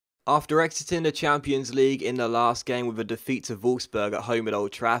After exiting the Champions League in the last game with a defeat to Wolfsburg at home at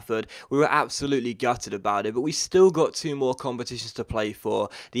Old Trafford, we were absolutely gutted about it, but we still got two more competitions to play for,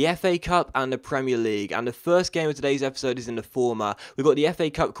 the FA Cup and the Premier League, and the first game of today's episode is in the former. We've got the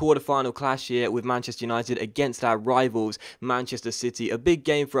FA Cup quarter-final clash here with Manchester United against our rivals, Manchester City, a big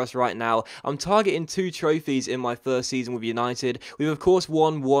game for us right now. I'm targeting 2 trophies in my first season with United. We've of course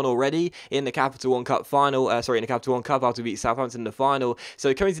won one already in the Capital One Cup final, in the Capital One Cup after we beat Southampton in the final,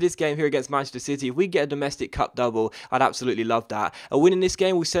 so coming to this game here against Manchester City, if we get a domestic cup double, I'd absolutely love that. A win in this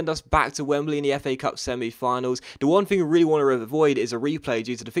game will send us back to Wembley in the FA Cup semi-finals. The one thing we really want to avoid is a replay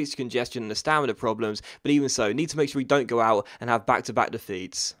due to the fixture congestion and the stamina problems, but even so, need to make sure we don't go out and have back-to-back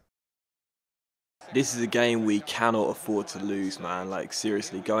defeats. This is a game we cannot afford to lose, man. Like,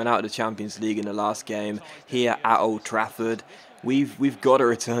 seriously, going out of the Champions League in the last game here at Old Trafford, we've got to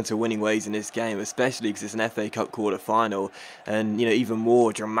return to winning ways in this game, especially because it's an FA Cup quarter-final, and even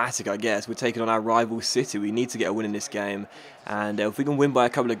more dramatic, I guess. We're taking on our rival City. We need to get a win in this game, and if we can win by a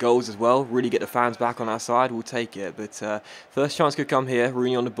couple of goals as well, really get the fans back on our side, we'll take it. But first chance could come here.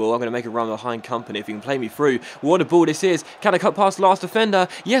 Rooney on the ball. I'm going to make a run behind Company if he can play me through. What a ball this is. Can I cut past last defender?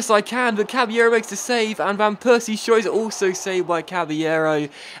 Yes, I can, but Caballero makes the save, and Van Persie's shot is also saved by Caballero,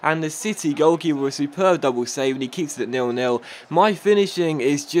 and the City goalkeeper a superb double save, and he keeps it at 0-0. My finishing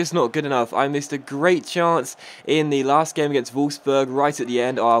is just not good enough. I missed a great chance in the last game against Wolfsburg right at the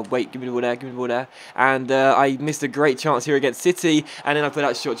end. Oh, wait, give me the ball there, give me the ball there. And I missed a great chance here against City, and then I put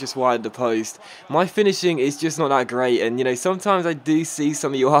that shot just wide of the post. My finishing is just not that great, and sometimes I do see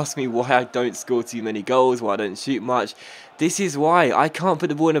some of you ask me why I don't score too many goals, why I don't shoot much. This is why. I can't put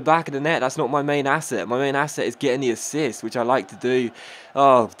the ball in the back of the net. That's not my main asset. My main asset is getting the assist, which I like to do.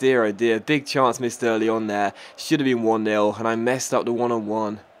 Oh dear, big chance missed early on there. Should have been 1-0, and I messed up the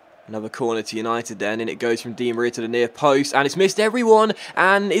one-on-one. Another corner to United then, and it goes from Di Maria to the near post, and it's missed everyone,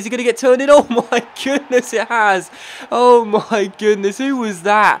 and is it going to get turned in? Oh my goodness, it has! Oh my goodness, who was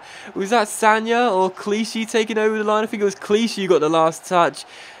that? Was that Sanya or Clichy taking over the line? I think it was Clichy who got the last touch.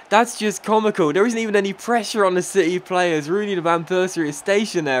 That's just comical. There isn't even any pressure on the City players. Rooney and Van Persie is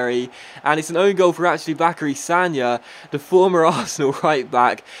stationary, and it's an own goal for actually Bakary Sagna, the former Arsenal right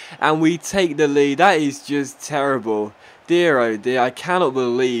back, and we take the lead. That is just terrible. Dear oh dear, I cannot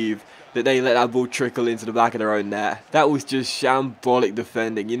believe that they let that ball trickle into the back of their own net. That was just shambolic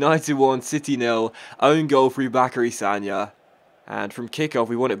defending. United 1, City 0, own goal through Bakary Sagna. And from kickoff,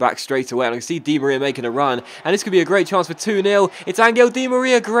 we want it back straight away. And I can see Di Maria making a run. And this could be a great chance for 2-0. It's Angel Di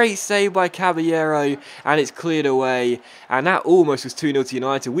Maria. Great save by Caballero. And it's cleared away. And that almost was 2-0 to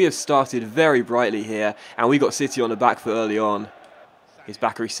United. We have started very brightly here. And we got City on the back foot early on. Here's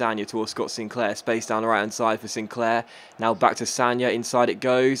Bakary Sagna towards Scott Sinclair. Space down the right-hand side for Sinclair. Now back to Sagna. Inside it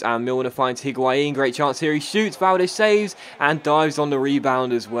goes. And Milner finds Higuain. Great chance here. He shoots. Valdez saves. And dives on the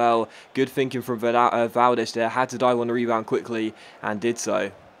rebound as well. Good thinking from Valdez there. Had to dive on the rebound quickly. And did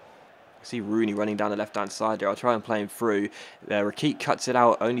so. See Rooney running down the left-hand side there. I'll try and play him through. Rakit cuts it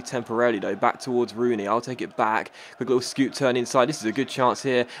out only temporarily though. Back towards Rooney. I'll take it back. Quick little scoop turn inside. This is a good chance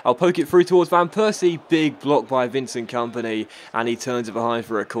here. I'll poke it through towards Van Persie. Big block by Vincent Kompany. And he turns it behind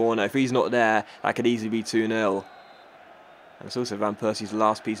for a corner. If he's not there, that could easily be 2-0. And it's also Van Persie's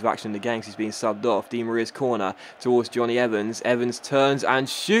last piece of action in the game because he's being subbed off. Di Maria's corner towards Johnny Evans. Evans turns and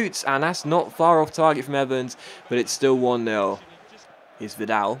shoots. And that's not far off target from Evans. But it's still 1-0. Here's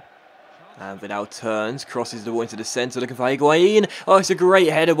Vidal. And Vidal turns, crosses the ball into the centre, looking for Higuain. Oh, it's a great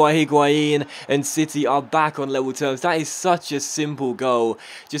header by Higuain. And City are back on level terms. That is such a simple goal.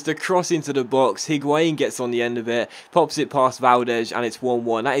 Just a cross into the box. Higuain gets on the end of it, pops it past Valdez, and it's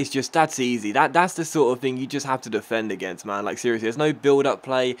 1-1. That's easy. That's the sort of thing you just have to defend against, man. Like, seriously, there's no build-up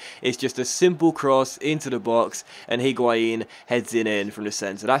play. It's just a simple cross into the box, and Higuain heads in from the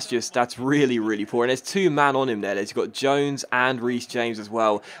centre. That's really, really poor. And there's 2 men on him there. You've got Jones and Reece James as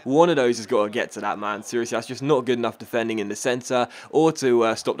well. One of those has got to get to that, man. Seriously, that's just not good enough defending in the centre or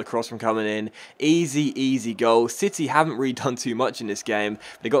to stop the cross from coming in. Easy goal. City haven't really done too much in this game.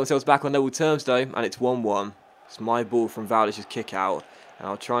 They got themselves back on level terms though, and it's 1-1. It's my ball from Valdez's kick out. And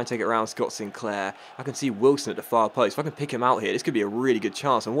I'll try and take it around Scott Sinclair. I can see Wilson at the far post. If I can pick him out here, this could be a really good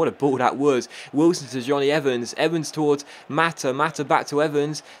chance. And what a ball that was. Wilson to Johnny Evans. Evans towards Mata. Mata back to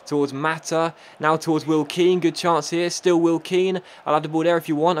Evans. Towards Mata. Now towards Will Keane. Good chance here. Still Will Keane. I'll have the ball there if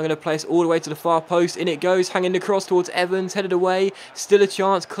you want. I'm going to place all the way to the far post. In it goes. Hanging the cross towards Evans. Headed away. Still a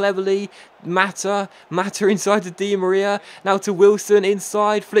chance. Cleverly. Mata inside to Di Maria. Now to Wilson.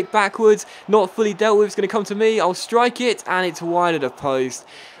 Inside. Flick backwards. Not fully dealt with. It's going to come to me. I'll strike it. And it's wide of the post.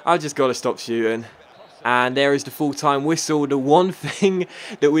 I've just got to stop shooting. And there is the full-time whistle. The one thing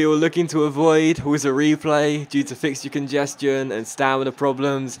that we were looking to avoid was a replay due to fixture congestion and stamina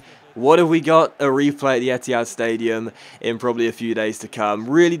problems. What have we got? A replay at the Etihad Stadium in probably a few days to come.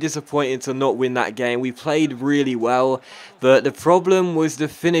 Really disappointing to not win that game. We played really well, but the problem was the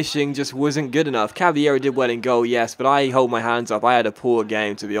finishing just wasn't good enough. Caballero did well in goal, yes, but I hold my hands up. I had a poor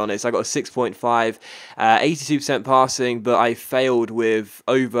game, to be honest. I got a 6.5, 82% passing, but I failed with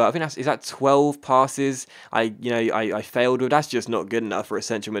over, I think is that 12 passes I failed with. That's just not good enough for a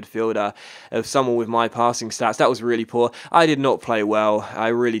central midfielder of someone with my passing stats. That was really poor. I did not play well. I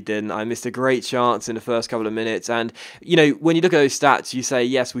really did. I missed a great chance in the first couple of minutes, and when you look at those stats, you say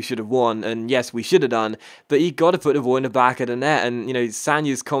yes, we should have won, and yes, we should have done, but you got to put the ball in the back of the net. And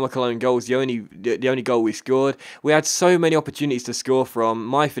Sanya's comical own goal was the only goal we scored. We had so many opportunities to score from.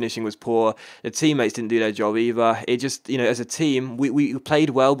 My finishing was poor. The teammates didn't do their job either. It just as a team we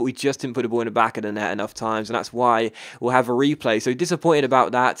played well, but we just didn't put the ball in the back of the net enough times, and that's why we'll have a replay. So disappointed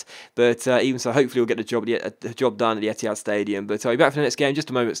about that, but even so, hopefully we'll get the job done at the Etihad Stadium. But I'll be back for the next game in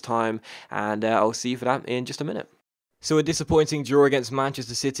just a moment's time, and I'll see you for that in just a minute. So a disappointing draw against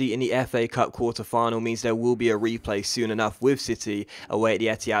Manchester City in the FA Cup quarter-final means there will be a replay soon enough with City away at the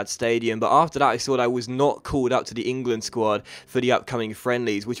Etihad Stadium. But after that, I saw that I was not called up to the England squad for the upcoming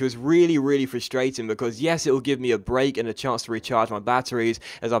friendlies, which was really, really frustrating because, yes, it will give me a break and a chance to recharge my batteries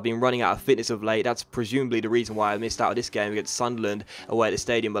as I've been running out of fitness of late. That's presumably the reason why I missed out of this game against Sunderland away at the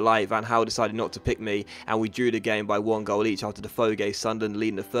stadium. But like, Van Gaal decided not to pick me, and we drew the game by 1 goal each after Defoe gave Sunderland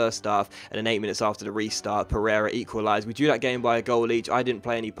leading the first half, and then 8 minutes after the restart, Pereira equalised. We drew that game by a goal each. I didn't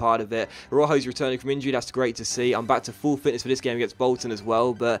play any part of it. Rojo's returning from injury. That's great to see. I'm back to full fitness for this game against Bolton as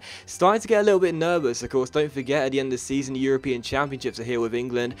well, but starting to get a little bit nervous. Of course, don't forget, at the end of the season, the European Championships are here with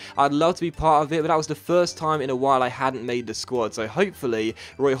England. I'd love to be part of it, but that was the first time in a while I hadn't made the squad, so hopefully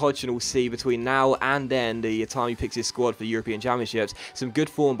Roy Hodgson will see between now and then, the time he picks his squad for the European Championships, some good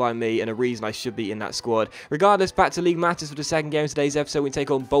form by me and a reason I should be in that squad. Regardless, back to League Matters for the second game of today's episode. We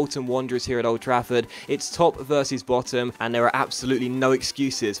take on Bolton Wanderers here at Old Trafford. It's top versus bottom, and there are absolutely no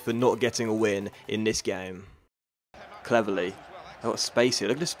excuses for not getting a win in this game. Cleverly. I've got space here.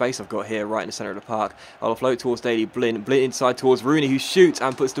 Look at the space I've got here right in the centre of the park. I'll float towards Daily Blind. Blind inside towards Rooney, who shoots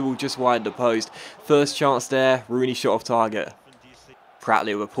and puts the ball just wide of the post. First chance there. Rooney shot off target.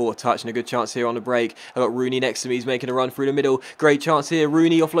 Pratley with a poor touch and a good chance here on the break. I've got Rooney next to me. He's making a run through the middle. Great chance here.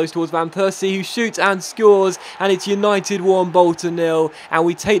 Rooney offloads towards Van Persie, who shoots and scores. And it's United 1, Bolton 0. And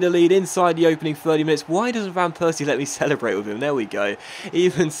we take the lead inside the opening 30 minutes. Why doesn't Van Persie let me celebrate with him? There we go.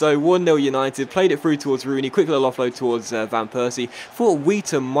 Even so, 1-0 United. Played it through towards Rooney. Quick little offload towards Van Persie. Thought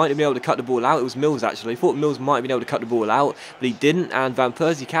Wheaton might have been able to cut the ball out. It was Mills, actually. Thought Mills might have been able to cut the ball out, but he didn't. And Van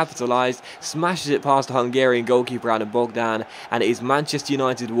Persie capitalised. Smashes it past the Hungarian goalkeeper Adam Bogdan. And it is Manchester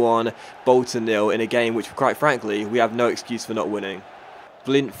United 1, Bolton 0 in a game which, quite frankly, we have no excuse for not winning.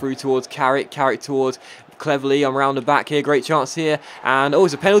 Blint through towards Carrick towards Cleverly. I'm round the back here. Great chance here. And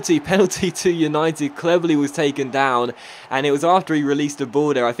it's a penalty. Penalty to United. Cleverly was taken down. And it was after he released the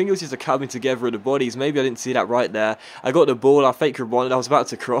ball there. I think it was just a coming together of the bodies. Maybe I didn't see that right there. I got the ball. I fake rebonded. I was about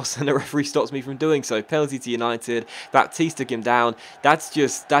to cross. And the referee stops me from doing so. Penalty to United. Baptiste took him down. That's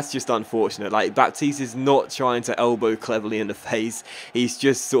just unfortunate. Like, Baptiste is not trying to elbow Cleverly in the face. He's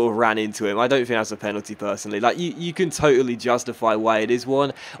just sort of ran into him. I don't think that's a penalty personally. Like, you can totally justify why it is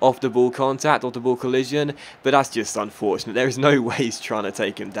one. Off the ball contact, off the ball collision. But that's just unfortunate. There is no way he's trying to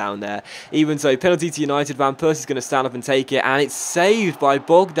take him down there. Even so, penalty to United. Van Persie's going to stand up and take it, and it's saved by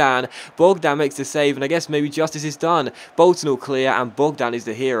Bogdan. Bogdan makes the save, and I guess maybe justice is done. Bolton will clear, and Bogdan is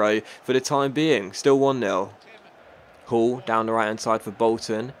the hero for the time being. Still 1-0. Hall down the right-hand side for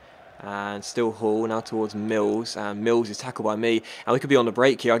Bolton. And still Hall now towards Mills, and Mills is tackled by me, and we could be on the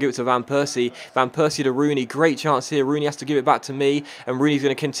break here. I'll give it to Van Persie. Van Persie to Rooney. Great chance here. Rooney has to give it back to me, and Rooney's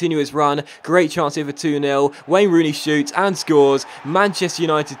going to continue his run. Great chance here for 2-0. Wayne Rooney shoots and scores. Manchester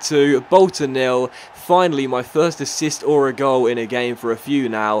United 2, Bolton 0. Finally, my first assist or a goal in a game for a few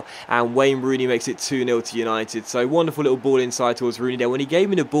now, and Wayne Rooney makes it 2-0 to United. So wonderful little ball inside towards Rooney there. When he gave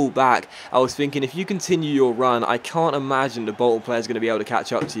me the ball back, I was thinking, if you continue your run, I can't imagine the Bolton player's going to be able to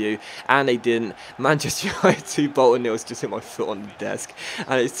catch up to you. And they didn't. Manchester United 2, Bolton 0. Just hit my foot on the desk.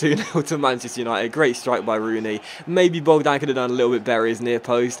 And it's 2-0 to Manchester United. Great strike by Rooney. Maybe Bogdan could have done a little bit better his near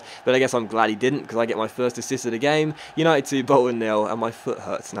post, but I guess I'm glad he didn't, because I get my first assist of the game. United 2, Bolton 0, and my foot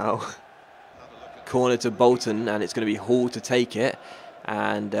hurts now. Corner to Bolton, and it's going to be Hall to take it.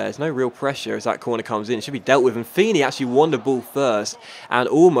 And there's no real pressure as that corner comes in. It should be dealt with. And Feeney actually won the ball first and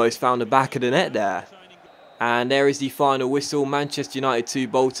almost found the back of the net there. And there is the final whistle, Manchester United 2,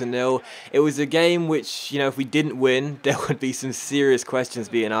 Bolton 0. It was a game which, if we didn't win, there would be some serious questions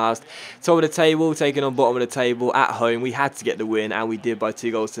being asked. Top of the table, taking on bottom of the table at home. We had to get the win, and we did by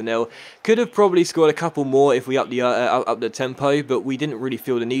 2-0. Could have probably scored a couple more if we upped the tempo, but we didn't really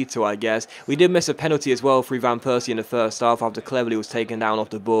feel the need to, I guess. We did miss a penalty as well through Van Persie in the first half after Cleverley was taken down off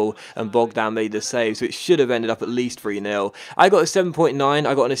the ball and Bogdan made the save, so it should have ended up at least 3-0. I got a 7.9.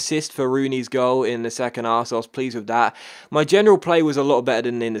 I got an assist for Rooney's goal in the second half, so I was pleased with that. My general play was a lot better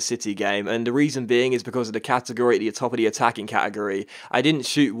than in the City game, and the reason being is because of the category at the top of the attacking category. I didn't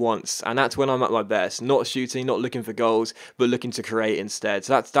shoot once, and that's when I'm at my best. Not shooting, not looking for goals, but looking to create instead.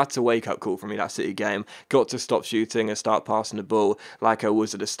 So that's a wake-up call for me, that City game. Got to stop shooting and start passing the ball like I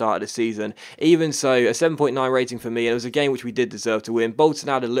was at the start of the season. Even so, a 7.9 rating for me, and it was a game which we did deserve to win. Bolton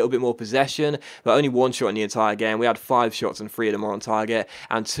had a little bit more possession, but only one shot in the entire game. We had 5 shots and 3 of them were on target,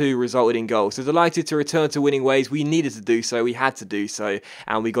 and 2 resulted in goals. So delighted to return to winning ways. We needed to do so, we had to do so,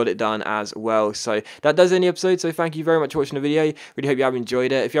 and we got it done as well. So that does end the episode, so thank you very much for watching the video. Really hope you have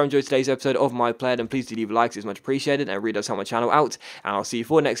enjoyed it. If you have enjoyed today's episode of My Player, then please do leave likes, it's much appreciated, and it really does help my channel out. And I'll see you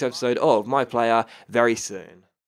for the next episode of My Player very soon.